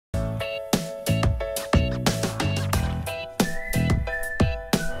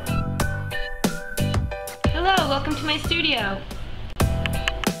to my studio.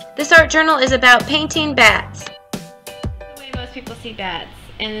 This art journal is about painting bats. The way most people see bats,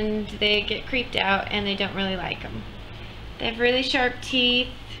 and they get creeped out and they don't really like them. They have really sharp teeth.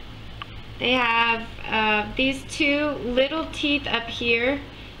 They have these two little teeth up here,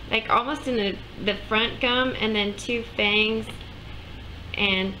 like almost in the front gum, and then two fangs,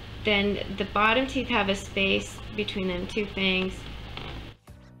 and then the bottom teeth have a space between them, two fangs.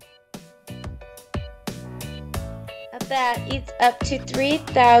 A bat eats up to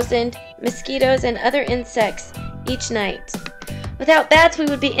 3,000 mosquitoes and other insects each night. Without bats, we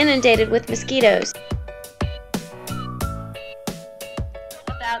would be inundated with mosquitoes.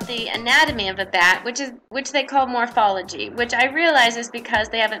 About the anatomy of a bat, which they call morphology, which I realize is because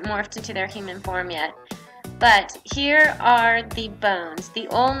they haven't morphed into their human form yet. But here are the bones, the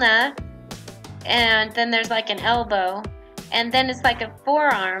ulna, and then there's like an elbow, and then it's like a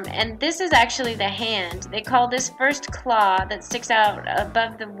forearm, and this is actually the hand. They call this first claw that sticks out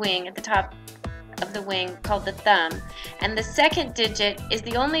above the wing, at the top of the wing, called the thumb. And the second digit is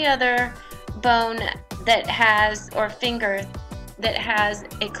the only other bone that has, or finger, that has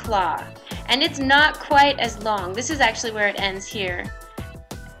a claw. And it's not quite as long. This is actually where it ends here.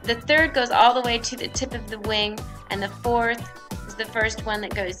 The third goes all the way to the tip of the wing, and the fourth is the first one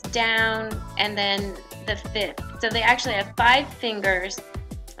that goes down, and then the fifth. So they actually have 5 fingers,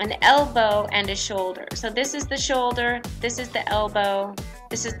 an elbow, and a shoulder. So this is the shoulder, this is the elbow,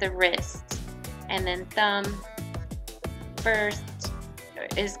 this is the wrist, and then thumb first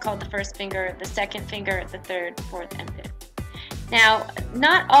is called the first finger, the second finger, the third, fourth, and fifth. Now,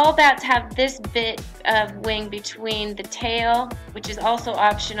 not all bats have this bit of wing between the tail, which is also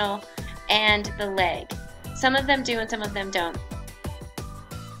optional, and the leg. Some of them do and some of them don't.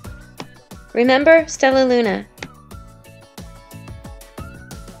 Remember Stella Luna.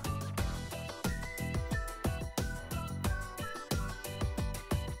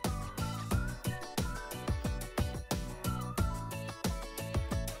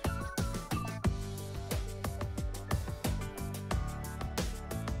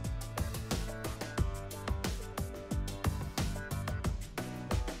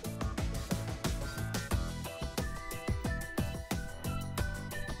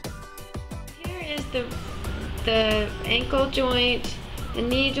 Is the ankle joint. The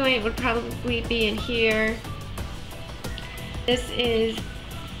knee joint would probably be in here. This is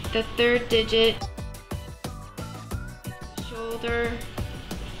the third digit. Shoulder,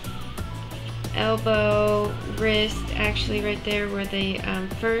 elbow, wrist, actually right there where the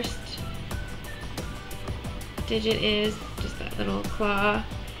first digit is, just that little claw.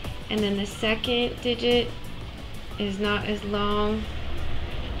 And then the second digit is not as long.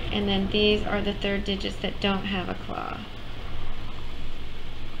 And then these are the third digits that don't have a claw.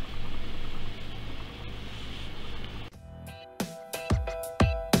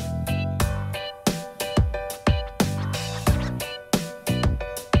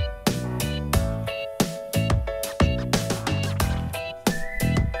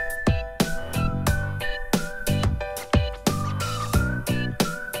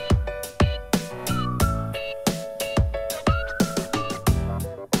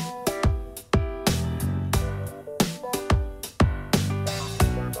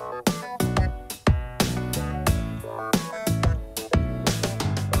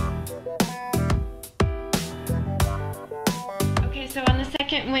 So on the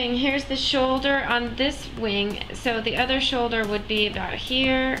second wing, here's the shoulder on this wing. So the other shoulder would be about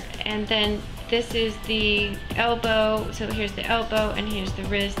here, and then this is the elbow. So here's the elbow, and here's the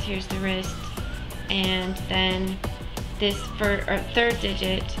wrist, and then this third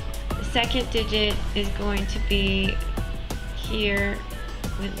digit. The second digit is going to be here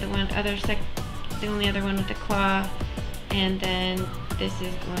with the only other one with the claw, and then this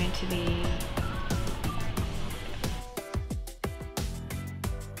is going to be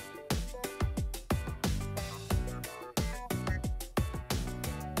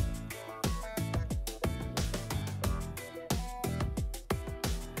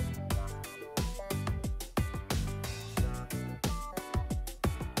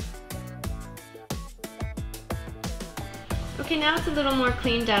okay. Now it's a little more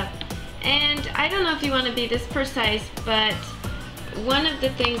cleaned up, and I don't know if you want to be this precise, but one of the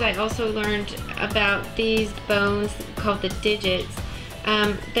things I also learned about these bones called the digits,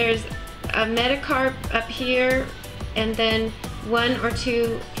 there's a metacarp up here, and then 1 or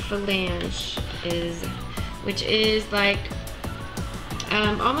 2 phalanges, which is like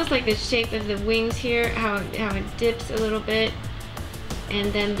almost like the shape of the wings here, how it dips a little bit,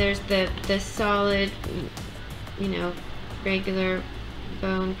 and then there's the solid, regular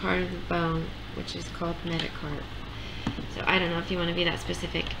bone part of the bone, which is called metacarp. So I don't know if you want to be that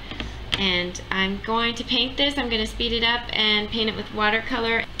specific. And I'm going to paint this. I'm going to speed it up and paint it with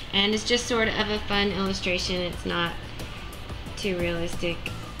watercolor. And it's just sort of a fun illustration. It's not too realistic.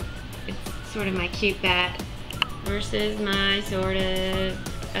 It's sort of my cute bat versus my sort of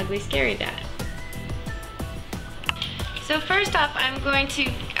ugly, scary bat. So first off, I'm going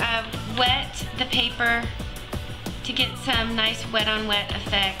to wet the paper to get some nice wet on wet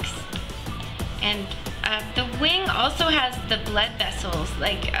effects. And the wing also has the blood vessels.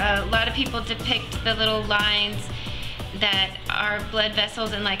 Like a lot of people depict the little lines that are blood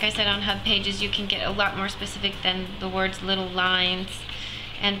vessels, and like I said, on hub pages you can get a lot more specific than the words little lines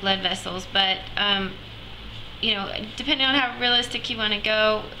and blood vessels. But you know, depending on how realistic you want to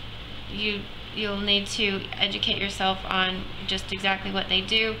go, you'll need to educate yourself on just exactly what they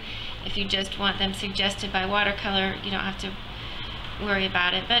do. If you just want them suggested by watercolor, you don't have to worry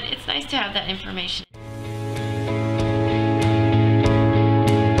about it, but it's nice to have that information.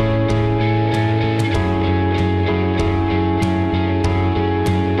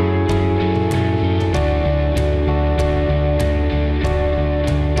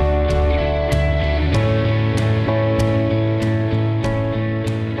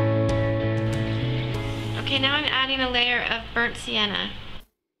 Okay, now I'm adding a layer of burnt sienna.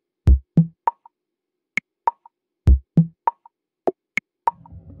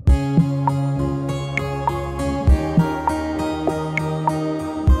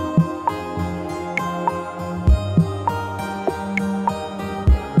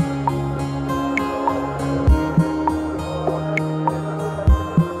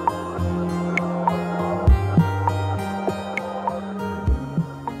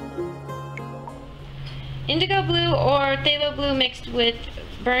 Indigo blue or phthalo blue mixed with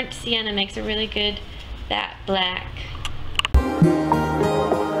burnt sienna makes a really good bat black.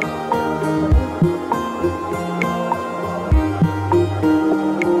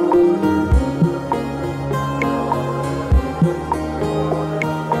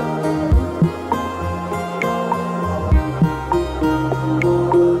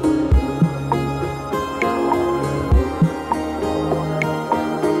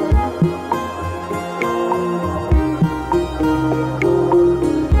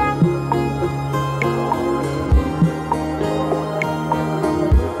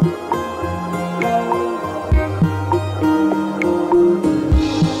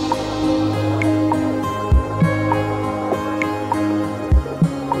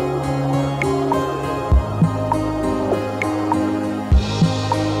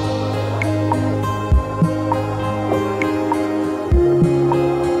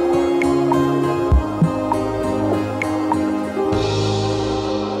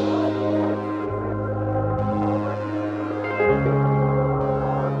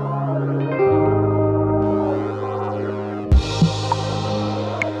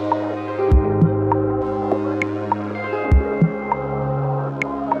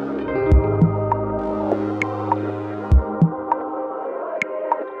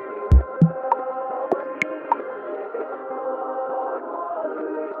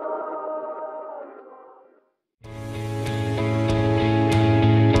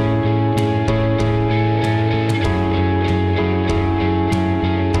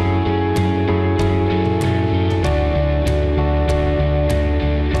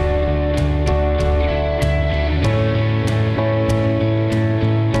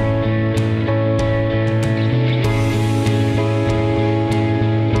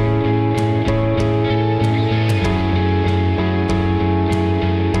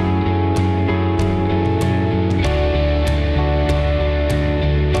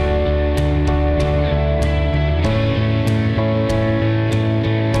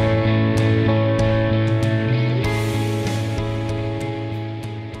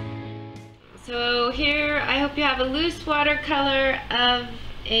 So here I hope you have a loose watercolor of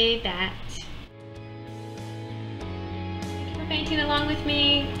a bat. Thank you for painting along with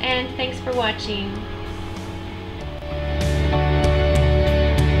me, and thanks for watching.